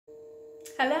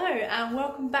Hello and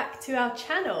welcome back to our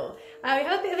channel. We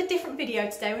have a bit of a different video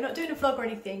today. We're not doing a vlog or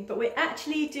anything, but we're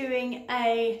actually doing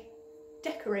a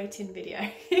decorating video.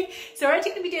 So we're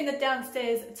actually going to be doing the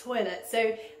downstairs toilet.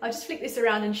 So I'll just flick this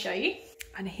around and show you.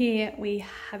 And here we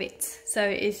have it. So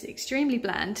it is extremely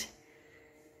bland.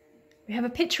 We have a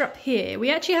picture up here.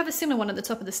 We actually have a similar one at the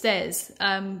top of the stairs,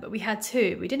 but we had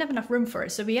two. We didn't have enough room for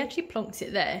it, so we actually plonked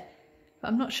it there. But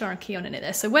I'm not sure I'm keen on it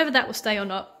there. So whether that will stay or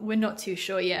not, we're not too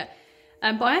sure yet.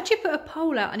 But I actually put a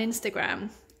poll out on Instagram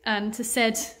and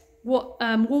said what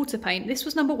water paint. This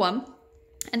was number 1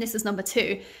 and this is number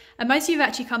 2. And most of you have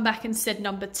actually come back and said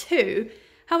number 2.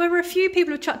 However, a few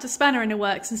people have chucked a spanner in the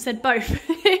works and said both.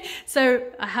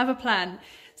 So I have a plan.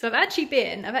 So I've actually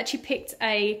picked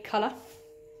a colour.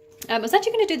 I was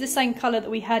actually going to do the same colour that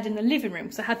we had in the living room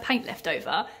because I had paint left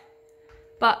over.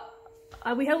 But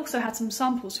we also had some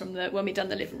samples from when we done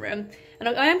the living room. And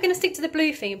I am going to stick to the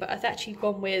blue theme, but I've actually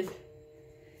gone with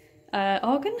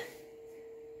Aegean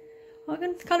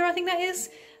colour, I think that is.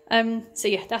 So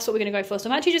yeah, that's what we're going to go for. So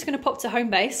I'm actually just going to pop to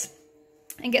Homebase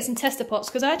and get some tester pots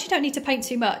because I actually don't need to paint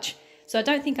too much. So I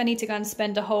don't think I need to go and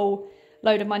spend a whole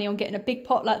load of money on getting a big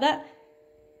pot like that.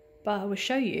 But I will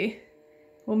show you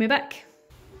when we're back.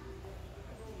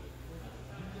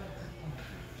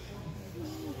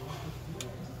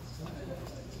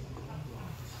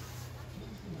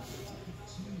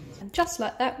 And just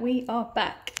like that, we are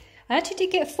back. I actually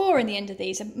did get 4 in the end of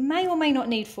these. I may or may not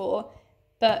need 4,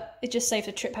 but it just saves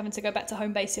a trip having to go back to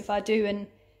Homebase if I do, and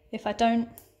if I don't,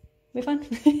 we're fine.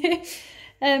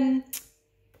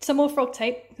 Some more frog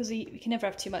tape, because we can never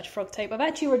have too much frog tape. I've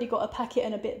actually already got a packet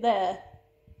and a bit there,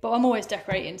 but I'm always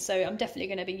decorating, so I'm definitely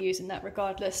going to be using that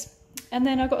regardless. And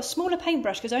then I got a smaller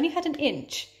paintbrush, because I only had 1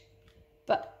 inch,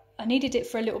 but I needed it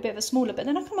for a little bit of a smaller, but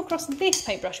then I come across this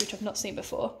paintbrush, which I've not seen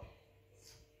before.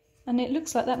 And it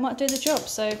looks like that might do the job,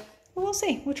 so we'll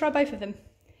see. We'll try both of them.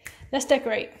 Let's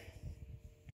decorate.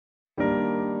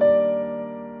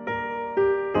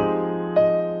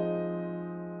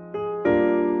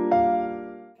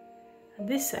 And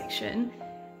this section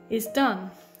is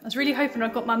done. I was really hoping I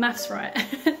got my maths right.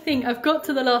 I think I've got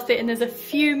to the last bit and there's a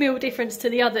few mil difference to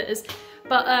the others.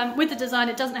 But with the design,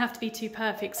 it doesn't have to be too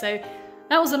perfect. So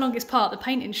that was the longest part. The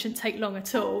painting shouldn't take long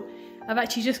at all. I've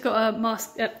actually just got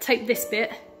to tape this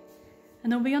bit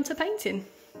and then we'll be on to painting.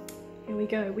 Here we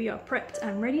go, we are prepped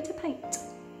and ready to paint.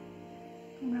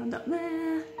 Come round up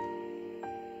there.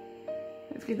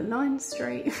 Hopefully the line's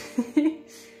straight. And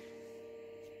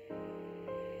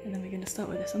then we're going to start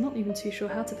with this. I'm not even too sure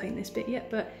how to paint this bit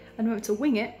yet, but I know to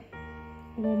wing it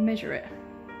or measure it.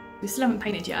 We still haven't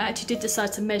painted yet. I actually did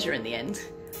decide to measure in the end.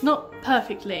 Not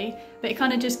perfectly, but it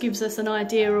kind of just gives us an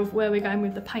idea of where we're going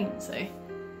with the paint, so.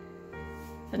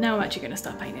 But now I'm actually going to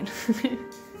start painting.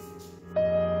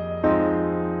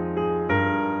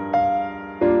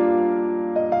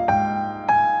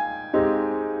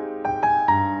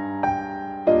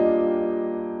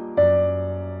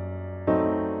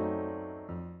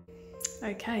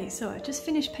 Okay, so I've just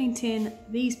finished painting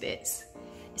these bits.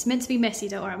 It's meant to be messy,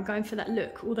 don't worry, I'm going for that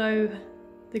look, although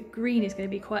the green is going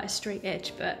to be quite a straight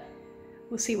edge, but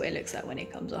we'll see what it looks like when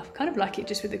it comes off. Kind of like it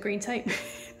just with the green tape.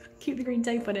 Keep the green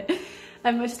tape on it.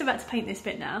 We're just about to paint this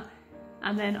bit now,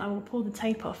 and then I will pull the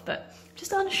tape off, but I'm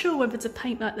just unsure whether to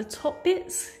paint like the top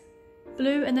bits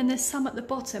blue, and then there's some at the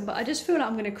bottom, but I just feel like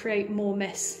I'm going to create more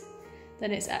mess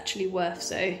than it's actually worth,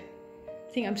 so I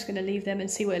think I'm just going to leave them and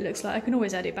see what it looks like. I can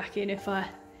always add it back in if I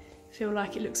feel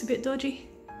like it looks a bit dodgy.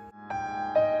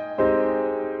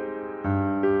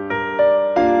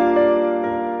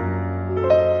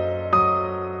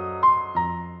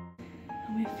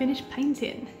 And we've finished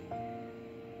painting.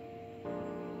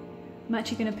 I'm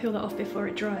actually going to peel that off before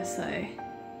it dries, so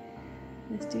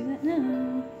let's do that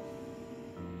now.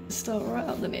 Start right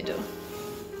up the middle.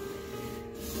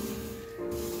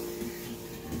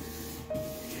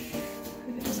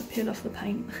 Peel off the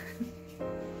paint.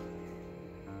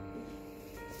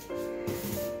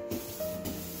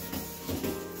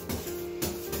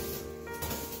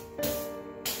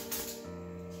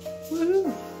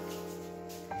 Woohoo!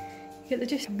 Get the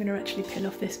gist. I'm going to actually peel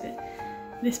off this bit.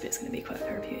 This bit's going to be quite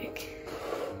therapeutic.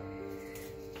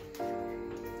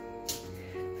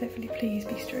 Hopefully, please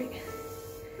be straight.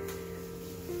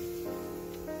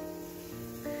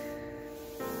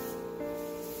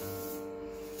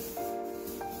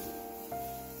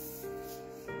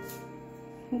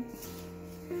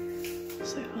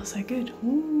 So far so good.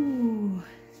 Ooh,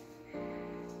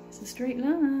 it's a straight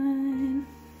line.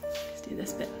 Let's do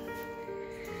this bit.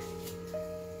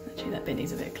 Actually that bit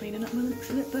needs a bit of cleaning up by the looks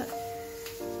of it, but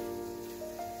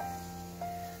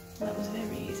that was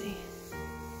very easy.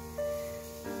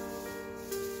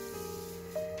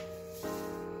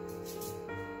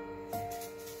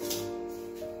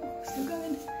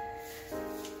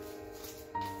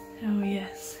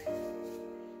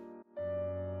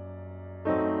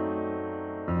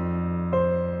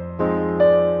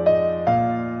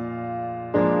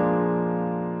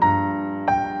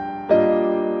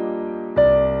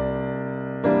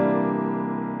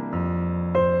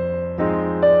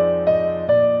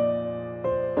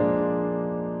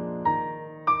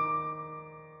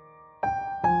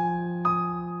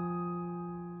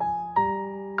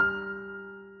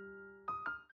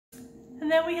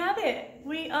 there we have it.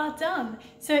 We are done.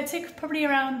 So it took probably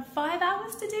around 5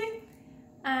 hours to do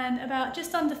and about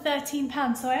just under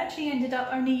 £13. So I actually ended up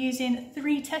only using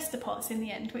 3 tester pots in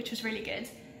the end, which was really good.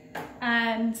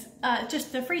 And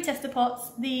just the 3 tester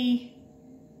pots, the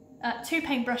 2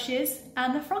 paintbrushes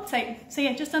and the frog tape. So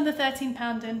yeah, just under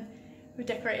 £13 and we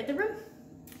decorated the room.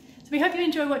 So we hope you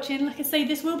enjoy watching. Like I say,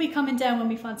 this will be coming down when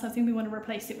we find something we want to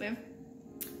replace it with.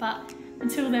 But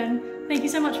until then, thank you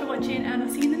so much for watching and I'll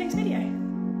see you in the next video.